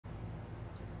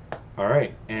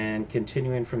Alright, and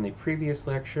continuing from the previous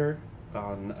lecture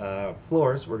on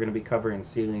floors, we're going to be covering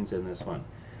ceilings in this one.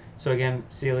 So again,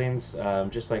 ceilings,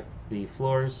 just like the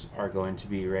floors, are going to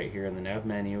be right here in the nav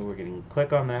menu. We're going to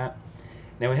click on that.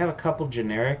 Now we have a couple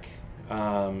generic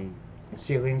um,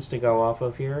 ceilings to go off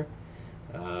of here.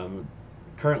 Um,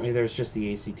 Currently there's just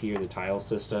the ACT or the tile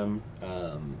system.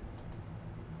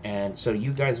 And so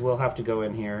you guys will have to go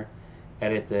in here,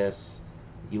 edit this.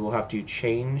 You will have to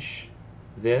change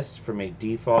this from a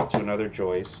default to another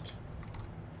joist.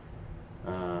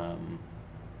 Um,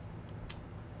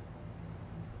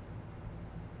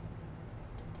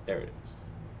 there it is.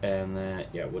 And then,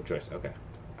 yeah, wood joist. Okay.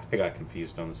 I got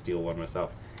confused on the steel one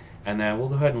myself. And then we'll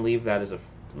go ahead and leave that as a,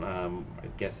 I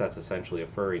guess that's essentially a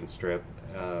furring strip,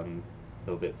 a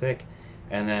little bit thick.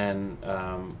 And then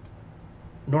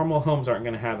normal homes aren't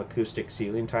going to have acoustic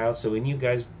ceiling tiles. So when you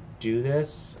guys do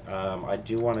this, I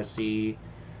do want to see,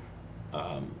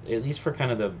 at least for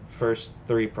kind of the first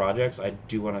three projects, I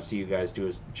do want to see you guys do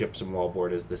a gypsum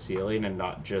wallboard as the ceiling and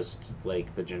not just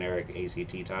like the generic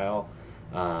ACT tile.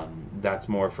 That's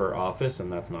more for office,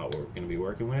 and that's not what we're going to be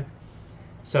working with.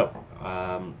 So,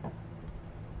 oh,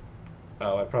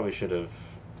 I probably should have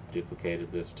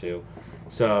duplicated this too.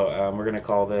 So we're going to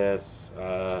call this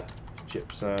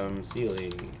gypsum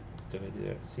ceiling. Did I do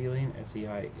that? Ceiling?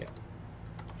 SEI? Yeah.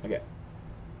 Okay.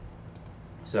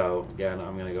 So again,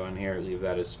 I'm going to go in here, leave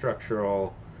that as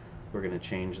structural. We're going to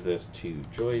change this to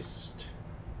joist.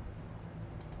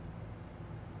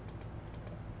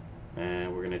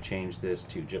 And we're going to change this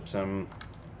to gypsum.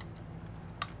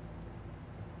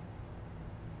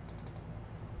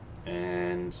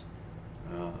 And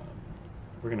um,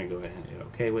 we're going to go ahead and hit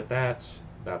OK with that.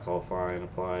 That's all fine.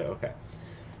 Apply. Okay.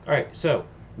 All right. So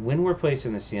when we're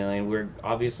placing the ceiling, we're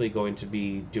obviously going to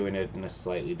be doing it in a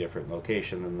slightly different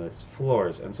location than the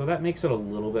floors. And so that makes it a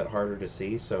little bit harder to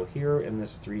see. So here in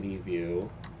this 3D view,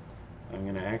 I'm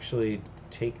going to actually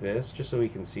take this just so we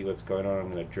can see what's going on.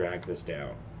 I'm going to drag this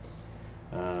down.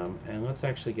 And let's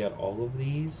actually get all of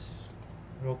these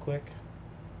real quick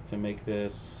and make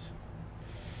this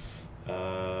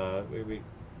where we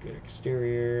good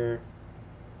exterior.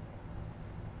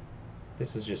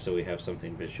 This is just so we have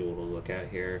something visual to look at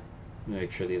here.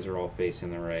 Make sure these are all facing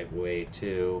the right way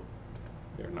too.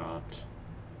 They're not.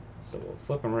 So we'll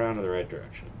flip them around to the right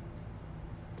direction.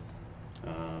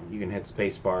 You can hit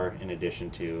spacebar in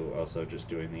addition to also just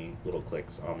doing the little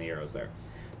clicks on the arrows there.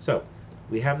 So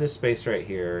we have this space right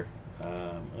here.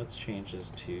 Let's change this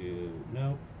to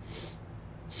nope.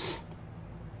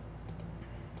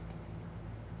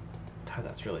 God,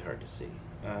 that's really hard to see.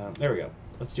 There we go.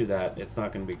 Let's do that. It's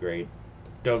not going to be great.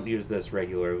 Don't use this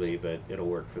regularly, but it'll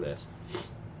work for this.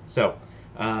 So,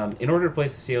 in order to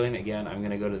place the ceiling, again, I'm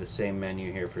going to go to the same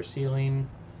menu here for ceiling,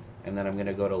 and then I'm going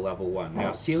to go to level 1.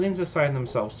 Now, ceilings assign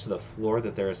themselves to the floor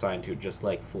that they're assigned to, just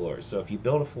like floors. So if you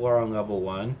build a floor on level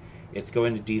 1, it's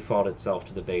going to default itself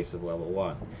to the base of level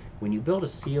 1. When you build a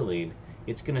ceiling,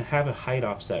 it's going to have a height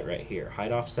offset right here,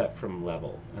 height offset from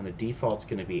level, and the default's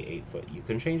going to be 8 foot. You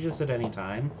can change this at any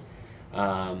time.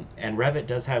 And Revit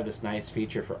does have this nice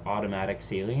feature for automatic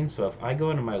ceiling. So if I go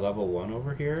into my level 1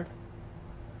 over here,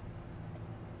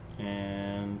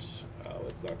 and oh,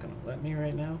 it's not going to let me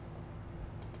right now.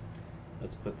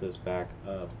 Let's put this back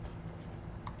up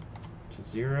to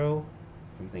 0.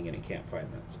 I'm thinking it can't find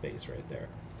that space right there.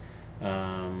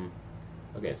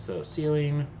 Okay, so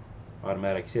ceiling,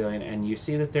 automatic ceiling, and you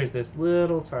see that there's this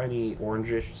little tiny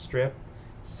orangish strip,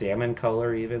 salmon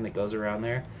color even, that goes around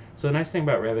there. So the nice thing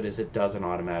about Revit is it does an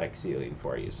automatic ceiling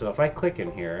for you. So if I click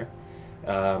in here,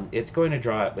 it's going to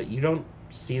draw it, but you don't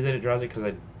see that it draws it because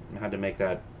I had to make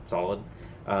that solid.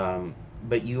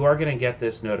 But you are going to get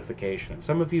this notification.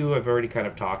 Some of you have already kind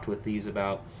of talked with these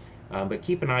about, but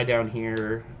keep an eye down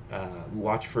here,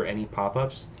 watch for any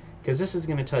pop-ups, because this is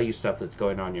going to tell you stuff that's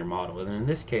going on in your model. And in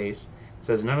this case, it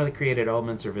says none of the created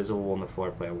elements are visible in the floor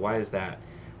plan. Why is that?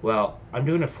 Well, I'm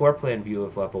doing a floor plan view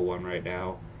of level 1 right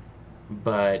now,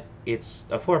 but it's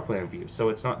a floor plan view, so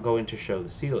it's not going to show the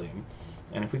ceiling.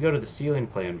 And if we go to the ceiling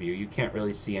plan view, you can't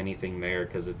really see anything there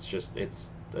because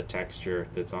it's a texture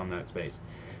that's on that space.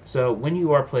 So when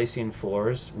you are placing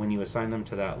floors, when you assign them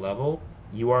to that level,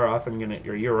 you are often going to,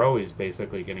 or you're always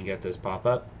basically going to get this pop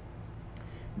up.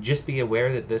 Just be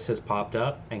aware that this has popped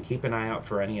up and keep an eye out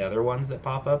for any other ones that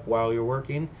pop up while you're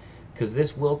working, because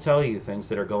this will tell you things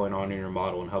that are going on in your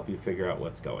model and help you figure out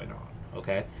what's going on.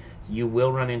 Okay? You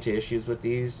will run into issues with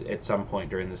these at some point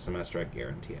during the semester, I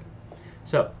guarantee it.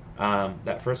 So,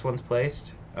 that first one's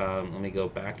placed. Let me go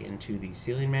back into the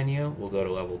ceiling menu. We'll go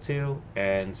to level 2,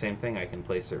 and same thing, I can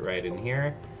place it right in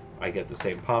here. I get the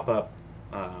same pop-up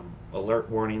alert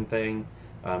warning thing.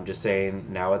 Just saying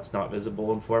now it's not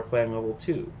visible in floor plan level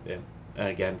 2. And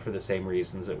again, for the same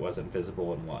reasons it wasn't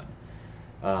visible in 1.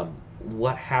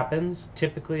 What happens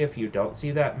typically if you don't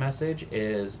see that message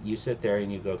is you sit there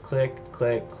and you go click,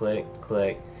 click, click,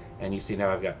 click, and you see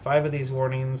now I've got 5 of these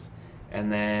warnings,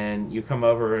 and then you come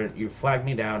over and you flag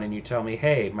me down and you tell me,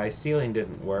 hey, my ceiling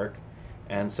didn't work,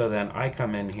 and so then I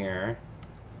come in here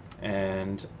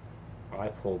and I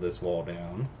pull this wall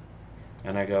down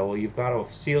and I go, well, you've got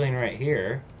a ceiling right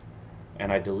here,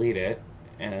 and I delete it,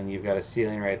 and you've got a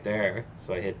ceiling right there,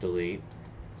 so I hit delete.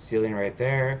 Ceiling right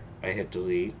there, I hit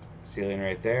delete. Ceiling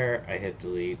right there, I hit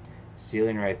delete.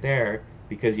 Ceiling right there,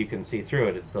 because you can see through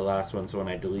it, it's the last one, so when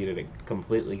I delete it, it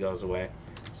completely goes away.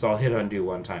 So I'll hit undo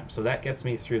one time. So that gets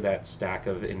me through that stack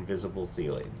of invisible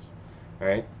ceilings. All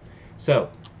right? So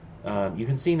you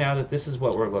can see now that this is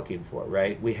what we're looking for,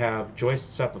 right? We have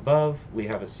joists up above, we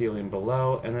have a ceiling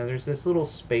below, and then there's this little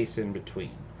space in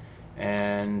between.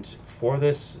 And for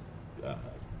this,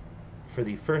 for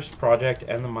the first project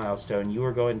and the milestone, you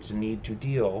are going to need to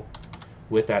deal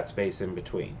with that space in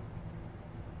between.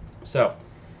 So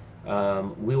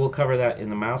we will cover that in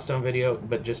the milestone video,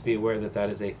 but just be aware that that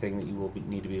is a thing that you will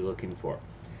need to be looking for.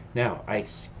 Now, I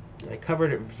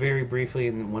covered it very briefly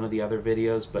in one of the other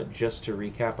videos, but just to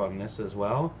recap on this as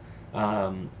well,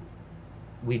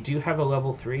 we do have a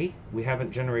level 3. We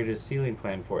haven't generated a ceiling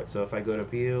plan for it. So if I go to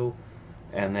view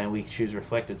and then we choose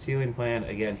reflected ceiling plan,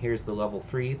 again, here's the level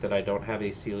 3 that I don't have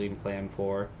a ceiling plan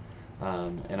for.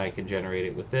 And I can generate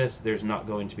it with this. There's not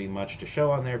going to be much to show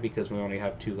on there because we only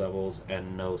have 2 levels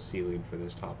and no ceiling for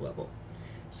this top level.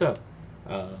 So,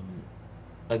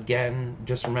 again,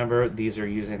 just remember these are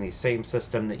using the same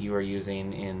system that you are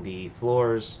using in the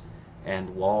floors and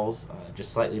walls,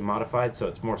 just slightly modified, so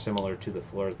it's more similar to the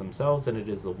floors themselves than it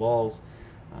is the walls.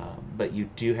 But you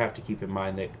do have to keep in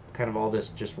mind that kind of all this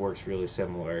just works really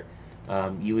similar.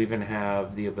 You even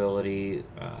have the ability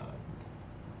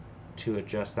to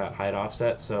adjust that height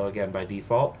offset. So again, by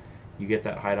default, you get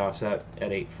that height offset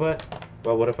at 8 foot.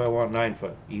 Well, what if I want 9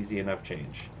 foot? Easy enough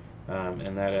change.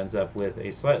 And that ends up with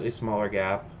a slightly smaller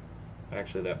gap.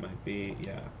 Actually, that might be,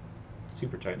 yeah,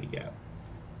 super tiny gap.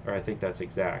 Or I think that's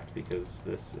exact because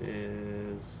this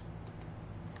is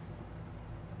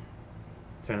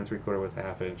 10 3/4 with a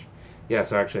 ½ inch. Yeah,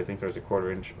 so actually I think there's a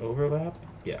 1/4 inch overlap.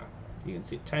 Yeah, you can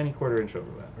see a tiny 1/4 inch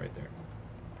overlap right there.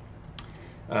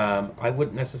 I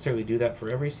wouldn't necessarily do that for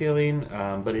every ceiling,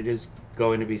 but it is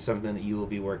going to be something that you will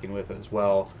be working with as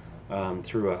well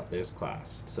throughout this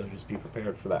class. So just be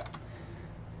prepared for that.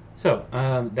 So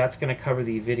that's going to cover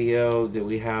the video that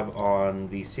we have on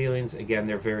the ceilings. Again,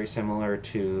 they're very similar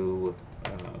to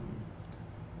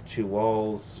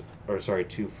walls, or sorry,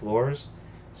 to floors.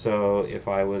 So if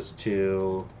I was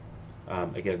to,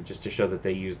 again, just to show that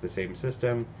they use the same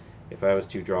system, if I was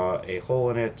to draw a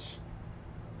hole in it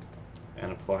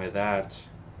and apply that,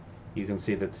 you can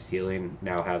see that the ceiling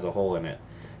now has a hole in it.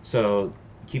 So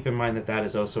keep in mind that that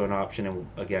is also an option, and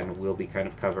again, we'll be kind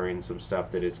of covering some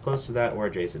stuff that is close to that or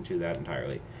adjacent to that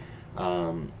entirely.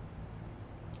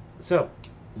 So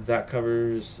that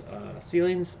covers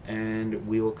ceilings, and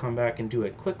we will come back and do a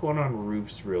quick one on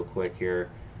roofs real quick here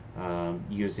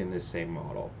using this same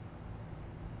model.